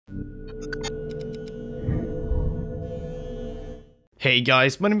Hey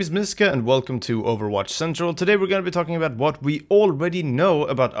guys, my name is Miska and welcome to Overwatch Central. Today we're going to be talking about what we already know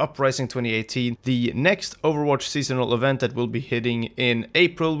about Uprising 2018, the next Overwatch seasonal event that will be hitting in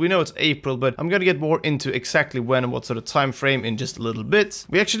April. We know it's April, but I'm going to get more into exactly when and what sort of time frame in just a little bit.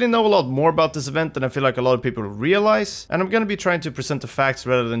 We actually know a lot more about this event than I feel like a lot of people realize, and I'm going to be trying to present the facts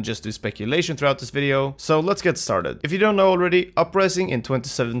rather than just do speculation throughout this video. So let's get started. If you don't know already, Uprising in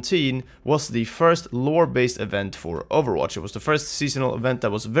 2017 was the first lore-based event for Overwatch. It was the first seasonal event that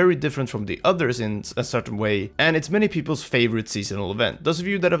was very different from the others in a certain way, and it's many people's favorite seasonal event. Those of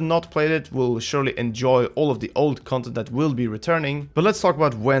you that have not played it will surely enjoy all of the old content that will be returning, but let's talk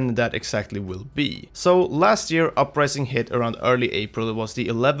about when that exactly will be. So last year Uprising hit around early April. It was the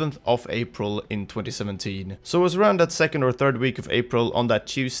 11th of April in 2017. So it was around that second or third week of April on that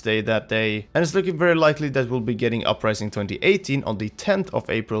Tuesday that day, and it's looking very likely that we'll be getting Uprising 2018 on the 10th of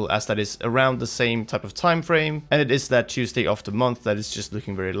April, as that is around the same type of time frame, and it is that Tuesday of the month that is just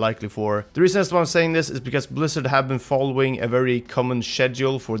looking very likely for. The reason as why I'm saying this is because Blizzard have been following a very common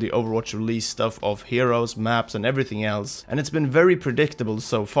schedule for the Overwatch release stuff of heroes, maps and everything else, and it's been very predictable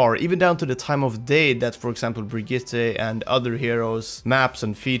so far, even down to the time of day that, for example, Brigitte and other heroes, maps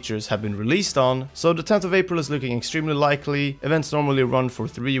and features have been released on. So the 10th of April is looking extremely likely. Events normally run for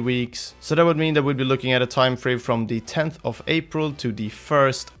 3 weeks, so that would mean that we'd be looking at a time frame from the 10th of April to the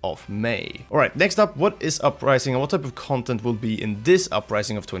 1st of May. Alright, next up, what is Uprising and what type of content will be in this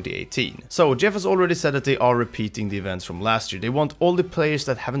Uprising of 2018. So Jeff has already said that they are repeating the events from last year. They want all the players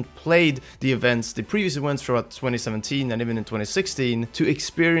that haven't played the events, the previous events throughout 2017 and even in 2016, to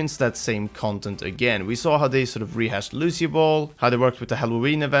experience that same content again. We saw how they sort of rehashed Lucio Ball, how they worked with the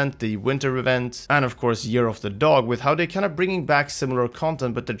Halloween event, the winter event, and of course Year of the Dog, with how they're kind of bringing back similar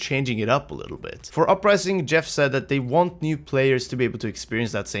content but they're changing it up a little bit. For Uprising, Jeff said that they want new players to be able to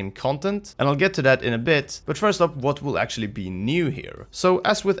experience that same content, and I'll get to that in a bit, but first up, what will actually be new here? So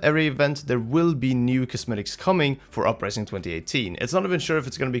as with every event, there will be new cosmetics coming for Uprising 2018. It's not even sure if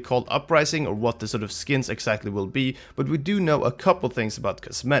it's going to be called Uprising or what the sort of skins exactly will be, but we do know a couple things about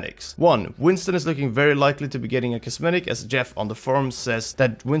cosmetics. One, Winston is looking very likely to be getting a cosmetic, as Jeff on the forum says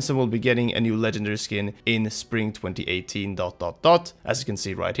that Winston will be getting a new legendary skin in spring 2018 ... as you can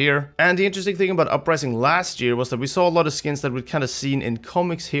see right here. And the interesting thing about Uprising last year was that we saw a lot of skins that we'd kind of seen in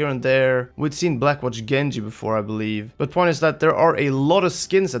comics here and there. We'd seen Blackwatch Genji before, I believe, but point is that there are a lot of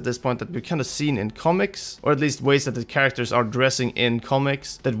skins at this point that we've kind of seen in comics, or at least ways that the characters are dressing in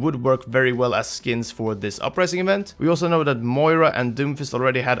comics that would work very well as skins for this Uprising event. We also know that Moira and Doomfist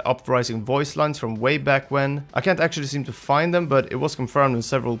already had Uprising voice lines from way back when. I can't actually seem to find them, but it was confirmed in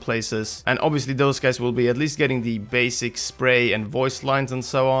several places, and obviously those guys will be at least getting the basic spray and voice lines and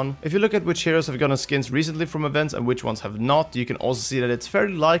so on. If you look at which heroes have gotten skins recently from events and which ones have not, you can also see that it's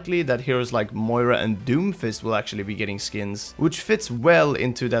fairly likely that heroes like Moira and Doomfist will actually be getting skins, which fits well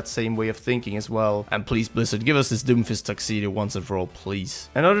into that same way of thinking as well. And please, Blizzard, give us this Doomfist tuxedo once and for all, please.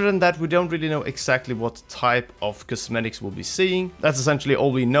 And other than that, we don't really know exactly what type of cosmetics we'll be seeing. That's essentially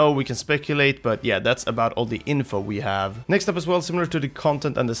all we know. We can speculate, but yeah, that's about all the info we have. Next up as well, similar to the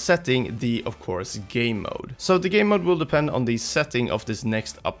content and the setting, the, of course, game mode. So the game mode will depend on the setting of this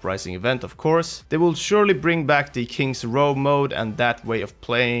next Uprising event, of course. They will surely bring back the King's Row mode and that way of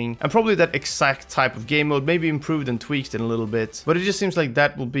playing, and probably that exact type of game mode, maybe improved and tweaked in a little bit, but it just seems like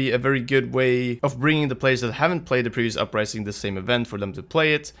that will be a very good way of bringing the players that haven't played the previous Uprising the same event for them to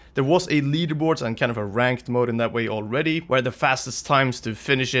play it. There was a leaderboard and kind of a ranked mode in that way already, where the fastest times to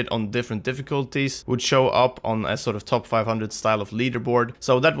finish it on different difficulties would show up on a sort of top 500 style of leaderboard,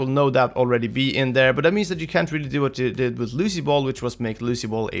 so that will no doubt already be in there, but that means that you can't really do what you did with Lucio Ball, which was make Lucio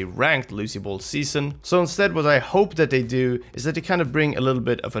Ball a ranked Lucio Ball season. So instead, what I hope that they do is that they kind of bring a little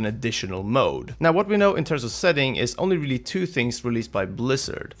bit of an additional mode. Now, what we know in terms of setting is only really two things released by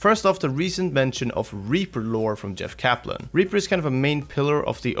Blizzard. First off, the recent mention of Reaper lore from Jeff Kaplan. Reaper is kind of a main pillar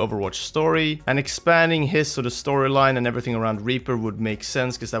of the Overwatch story, and expanding his sort of storyline and everything around Reaper would make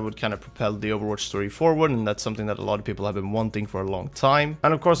sense, because that would kind of propel the Overwatch story forward, and that's something that a lot of people have been wanting for a long time.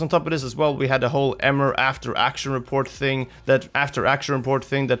 And of course, on top of this as well, we had the whole Emmer after action report thing, that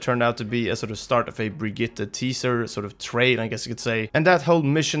turned out to be a sort of start of a Brigitte teaser, sort of trail, I guess you could say. And that whole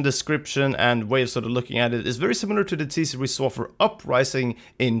mission description and way of sort of looking at it is very similar to the teaser we saw for Uprising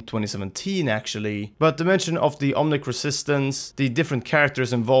in 2017 actually. But the mention of the Omnic resistance, the different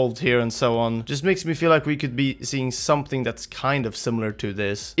characters involved here and so on, just makes me feel like we could be seeing something that's kind of similar to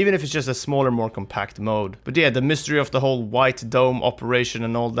this, even if it's just a smaller, more compact mode. But yeah, the mystery of the whole White Dome operation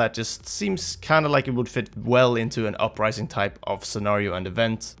and all that just seems kind of like it would fit well into an Uprising type of scenario and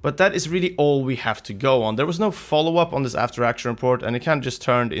event. But that is really all we have to go on. There was no follow-up on this after action report, and it kind of just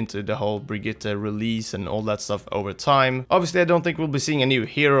turned into the whole Brigitte release and all that stuff over time. time. Obviously, I don't think we'll be seeing a new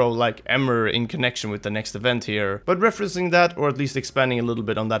hero like Emmer in connection with the next event here, but referencing that, or at least expanding a little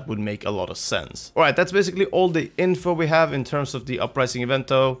bit on that, would make a lot of sense. Alright, that's basically all the info we have in terms of the Uprising event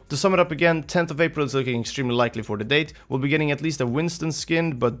though. To sum it up again, 10th of April is looking extremely likely for the date. We'll be getting at least a Winston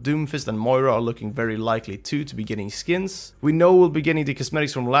skin, but Doomfist and Moira are looking very likely too to be getting skins. We know we'll be getting the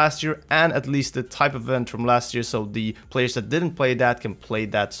cosmetics from last year and at least the type of event from last year, so the players that didn't play that can play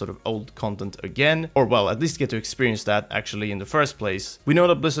that sort of old content again, or well, at least get to experience that actually in the first place. We know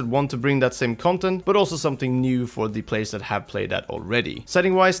that Blizzard want to bring that same content, but also something new for the players that have played that already.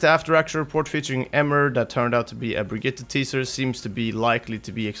 Setting wise, the after action report featuring Emmer that turned out to be a Brigitte teaser seems to be likely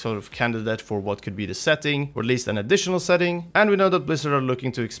to be a sort of candidate for what could be the setting, or at least an additional setting, and we know that Blizzard are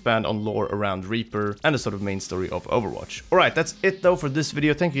looking to expand on lore around Reaper and the sort of main story of Overwatch. Alright, that's it though for this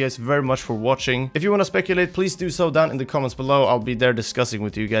video. Thank you guys very much for watching. If you want to speculate, please do so down in the comments below. I'll be there discussing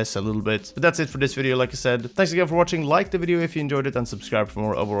with you guys a little bit. But that's it for this video, like I said. Thanks again for watching. Like the video if you enjoyed it and subscribe for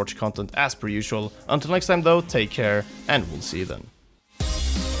more Overwatch content as per usual. Until next time though, take care and we'll see you then.